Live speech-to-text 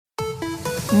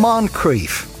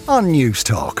Moncrief on News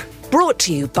Talk. Brought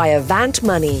to you by Avant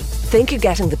Money. Think you're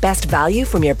getting the best value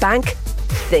from your bank?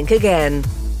 Think again.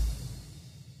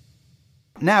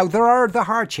 Now, there are the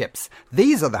hardships.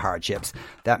 These are the hardships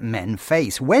that men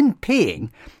face. When peeing,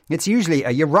 it's usually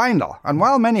a urinal. And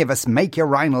while many of us make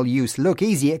urinal use look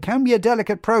easy, it can be a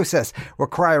delicate process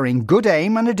requiring good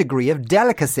aim and a degree of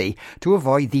delicacy to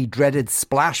avoid the dreaded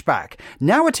splashback.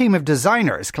 Now a team of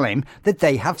designers claim that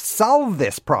they have solved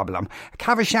this problem.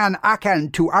 Kavishan Akan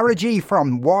Tuaraji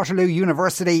from Waterloo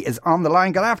University is on the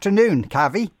line. Good afternoon,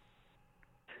 Kavi.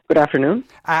 Good afternoon.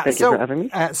 Thank you for having me.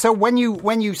 So when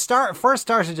you first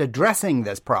started addressing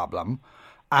this problem,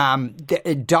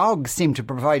 dogs seem to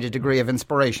provide a degree of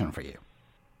inspiration for you.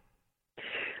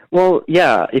 Well,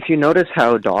 yeah, if you notice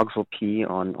how dogs will pee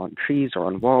on trees or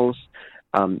on walls,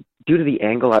 due to the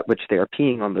angle at which they are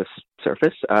peeing on this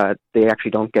surface, they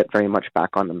actually don't get very much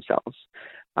back on themselves.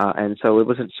 And so it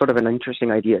was sort of an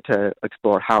interesting idea to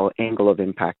explore how angle of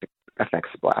impact affects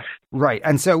splash. Right,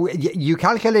 and so you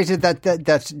calculated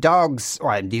that dogs,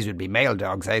 or these would be male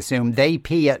dogs, I assume, they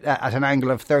pee at an angle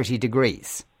of 30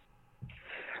 degrees.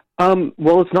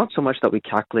 Well, it's not so much that we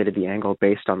calculated the angle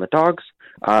based on the dogs.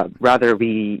 Rather,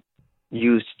 we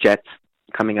used jets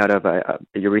coming out of a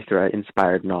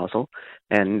urethra-inspired nozzle,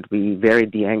 and we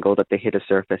varied the angle that they hit a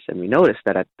surface, and we noticed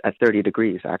that at 30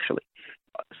 degrees, actually,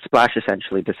 splash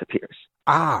essentially disappears.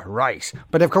 Ah, right.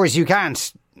 But of course you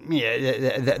can't,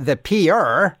 the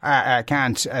peer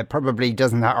can't, probably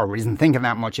doesn't or isn't thinking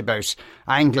that much about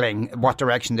angling what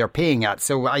direction they're peeing at.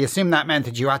 So I assume that meant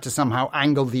that you had to somehow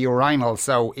angle the urinal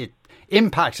so it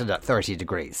impacted at 30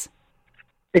 degrees.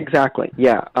 Exactly,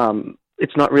 yeah.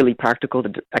 It's not really practical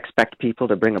to expect people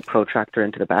to bring a protractor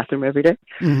into the bathroom every day.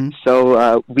 Mm-hmm.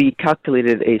 So we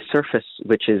calculated a surface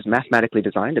which is mathematically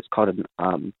designed. It's called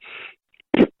an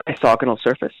orthogonal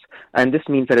surface, and this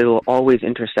means that it will always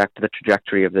intersect the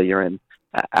trajectory of the urine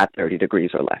at 30 degrees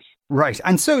or less. Right,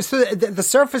 and so the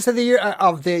surface of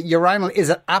the urinal, is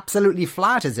it absolutely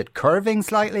flat? Is it curving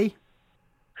slightly?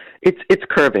 It's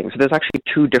curving. So there's actually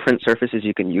two different surfaces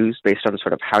you can use based on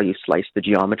sort of how you slice the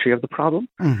geometry of the problem.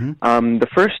 Mm-hmm. The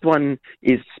first one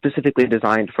is specifically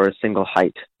designed for a single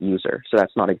height user, so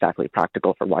that's not exactly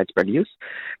practical for widespread use.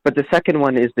 But the second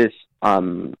one is this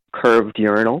curved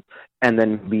urinal, and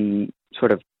then we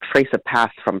sort of trace a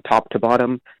path from top to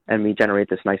bottom, and we generate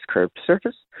this nice curved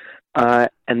surface.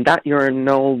 And that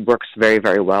urinal works very,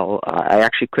 very well. I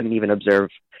actually couldn't even observe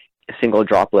a single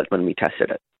droplet when we tested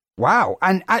it. Wow!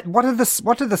 And what do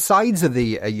the sides of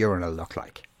the urinal look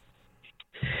like?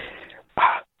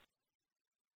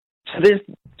 So there's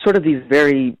sort of these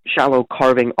very shallow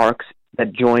carving arcs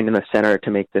that join in the center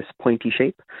to make this pointy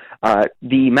shape.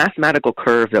 The mathematical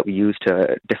curve that we use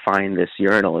to define this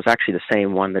urinal is actually the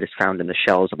same one that is found in the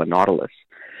shells of a nautilus,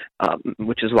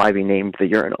 which is why we named the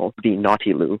urinal the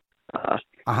Nautiloo.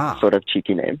 Sort of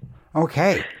cheeky name.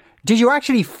 Okay. Did you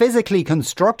actually physically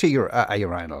construct a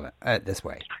urinal this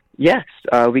way? Yes.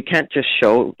 We can't just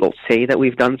say that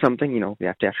we've done something. We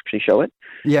have to actually show it.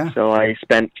 Yeah. So I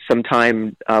spent some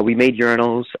time, we made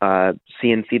urinals,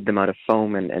 CNC'd them out of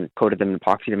foam and coated them in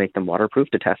epoxy to make them waterproof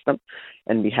to test them.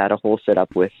 And we had a whole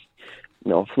setup with,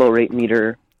 flow rate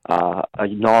meter, a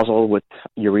nozzle with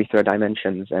urethra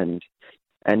dimensions and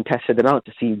tested them out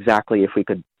to see exactly if we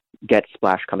could get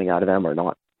splash coming out of them or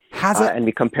not. And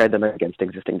we compared them against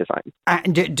existing designs.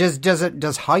 And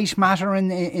does height matter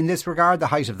in this regard? The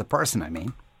height of the person, I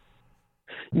mean.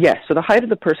 Yes, so the height of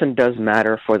the person does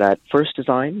matter for that first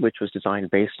design, which was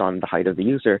designed based on the height of the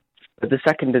user. But the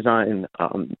second design,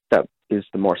 that is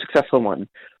the more successful one,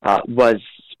 was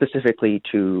specifically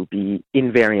to be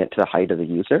invariant to the height of the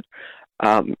user.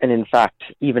 And in fact,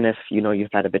 even if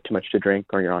you've had a bit too much to drink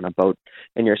or you're on a boat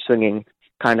and you're swinging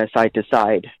kind of side to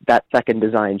side, that second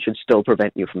design should still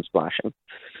prevent you from splashing.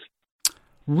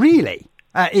 Really?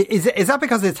 Is that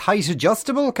because it's height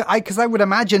adjustable? Because I would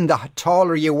imagine the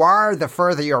taller you are, the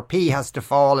further your pee has to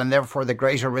fall, and therefore the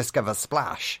greater risk of a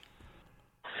splash.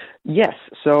 Yes.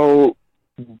 So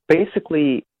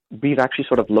basically, we've actually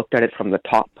sort of looked at it from the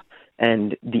top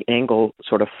and the angle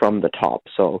sort of from the top.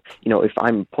 So, if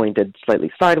I'm pointed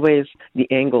slightly sideways, the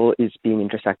angle is being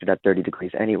intersected at 30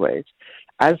 degrees anyways.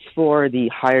 As for the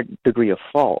higher degree of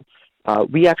fall,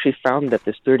 we actually found that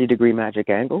this 30-degree magic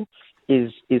angle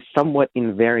is somewhat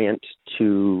invariant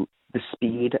to the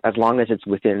speed as long as it's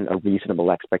within a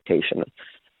reasonable expectation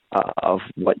of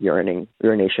what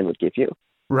urination would give you.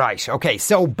 Right. Okay.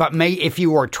 So, but if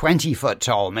you were 20 foot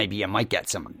tall, maybe you might get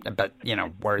some. But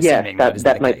we're assuming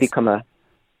that might become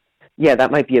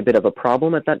that might be a bit of a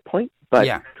problem at that point.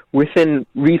 But within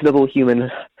reasonable human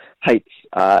heights,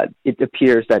 it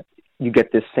appears that you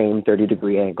get this same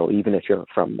 30-degree angle, even if you're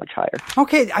from much higher.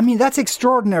 Okay, I mean, that's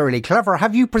extraordinarily clever.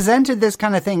 Have you presented this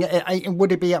kind of thing?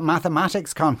 Would it be at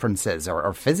mathematics conferences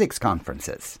or physics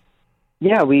conferences?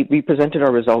 Yeah, we presented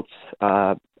our results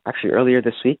actually earlier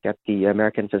this week at the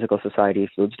American Physical Society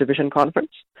Fluids Division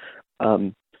Conference,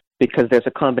 because there's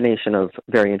a combination of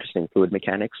very interesting fluid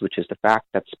mechanics, which is the fact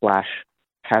that splash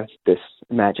has this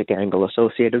magic angle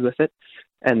associated with it,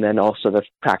 and then also the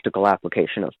practical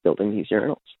application of building these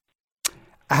urinals.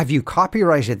 Have you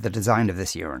copyrighted the design of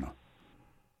this urinal?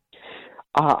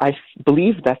 I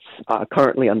believe that's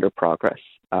currently under progress,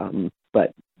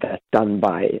 but that's done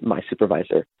by my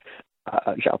supervisor,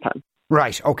 Zhao Pan.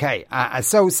 Right, okay.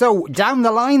 So down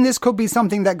the line, this could be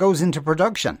something that goes into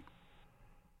production.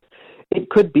 It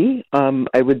could be.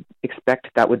 I would expect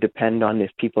that would depend on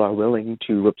if people are willing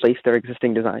to replace their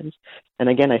existing designs. And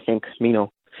again, I think,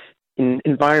 in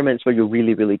environments where you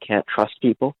really, really can't trust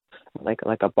people, like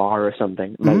a bar or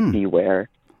something, might be where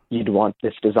you'd want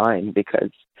this design,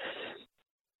 because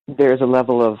there's a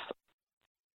level of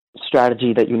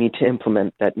strategy that you need to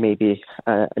implement that maybe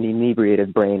an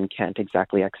inebriated brain can't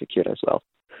exactly execute as well.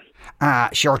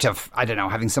 Short of, I don't know,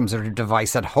 having some sort of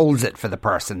device that holds it for the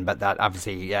person, but that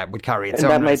obviously would carry its own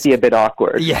risk. That might be a bit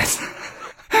awkward. Yes.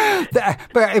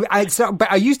 But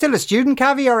are you still a student,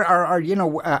 Kavi, or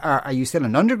are you still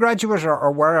an undergraduate,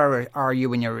 or where are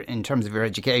you in terms of your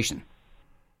education?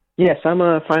 Yes, I'm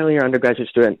a final year undergraduate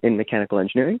student in mechanical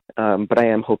engineering, but I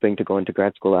am hoping to go into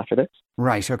grad school after this.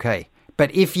 Right, okay.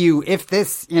 But if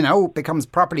this, becomes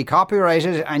properly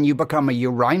copyrighted and you become a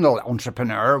urinal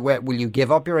entrepreneur, will you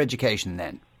give up your education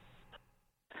then?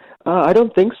 I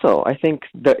don't think so. I think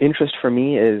the interest for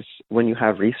me is when you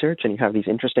have research and you have these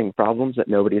interesting problems that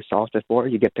nobody has solved before,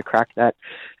 you get to crack that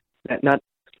nut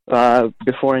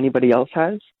before anybody else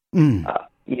has.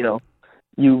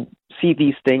 You see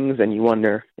these things and you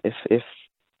wonder if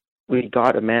we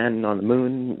got a man on the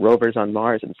moon, rovers on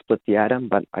Mars, and split the atom,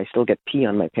 but I still get pee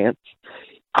on my pants.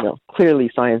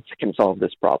 Clearly science can solve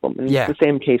this problem. And it's the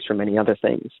same case for many other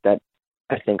things that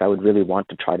I think I would really want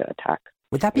to try to attack.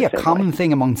 Would that be a common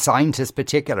thing among scientists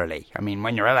particularly? I mean,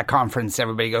 when you're at a conference,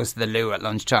 everybody goes to the loo at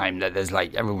lunchtime, that there's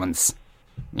everyone's,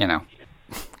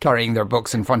 carrying their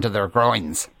books in front of their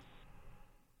groins.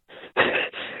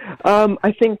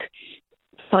 I think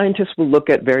scientists will look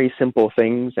at very simple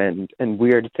things and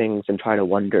weird things and try to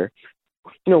wonder,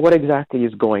 what exactly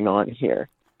is going on here.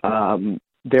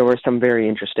 There were some very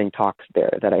interesting talks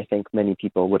there that I think many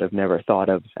people would have never thought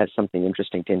of as something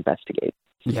interesting to investigate.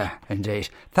 Yeah, indeed.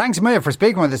 Thanks, Maya, for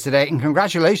speaking with us today, and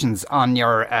congratulations on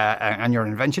your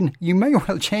invention. You may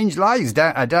well change lives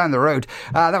down the road.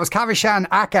 That was Kavishan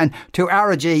Akan to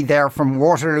Araji there from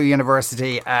Waterloo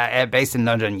University, based in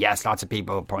London. Yes, lots of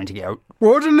people pointing out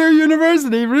Waterloo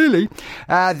University, really.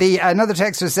 Another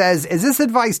texter says, is this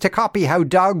advice to copy how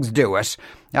dogs do it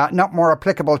not more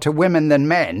applicable to women than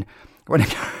men?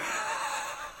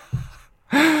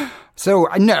 So,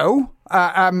 no.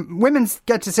 Women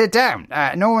get to sit down.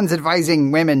 No one's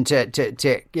advising women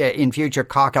to in future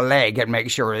cock a leg and make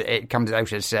sure it comes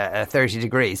out at 30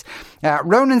 degrees.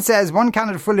 Ronan says one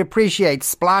cannot fully appreciate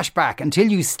splashback until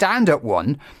you stand at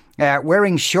one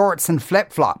wearing shorts and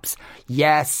flip-flops.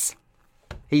 Yes,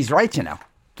 he's right,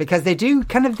 because they do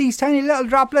kind of these tiny little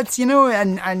droplets,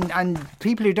 and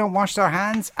people who don't wash their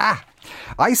hands.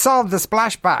 I solved the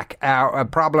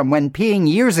splashback problem when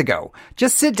peeing years ago.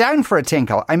 Just sit down for a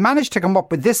tinkle. I managed to come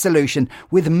up with this solution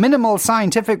with minimal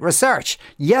scientific research.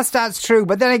 Yes, that's true.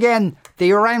 But then again, the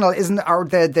urinal isn't, or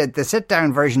the sit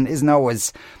down version isn't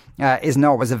always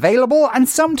available, and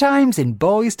sometimes in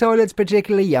boys' toilets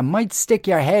particularly, you might stick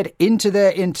your head into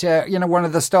one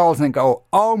of the stalls and go,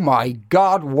 oh my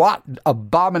God, what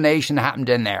abomination happened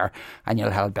in there, and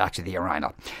you'll head back to the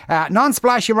urinal.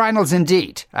 Non-splash urinals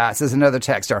indeed, says another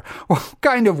texter. What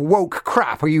kind of woke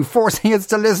crap are you forcing us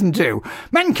to listen to?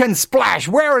 Men can splash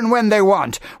where and when they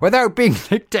want without being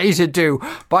dictated to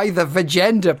by the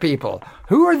Vagenda people.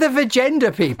 Who are the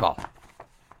Vagenda people?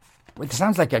 It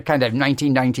sounds like a kind of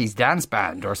 1990s dance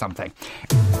band or something.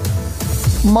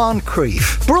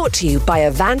 Moncrief. Brought to you by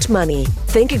Avant Money.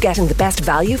 Think you're getting the best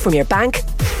value from your bank?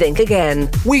 Think again.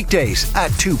 Weekdays at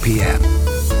 2 p.m.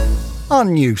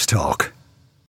 on News Talk.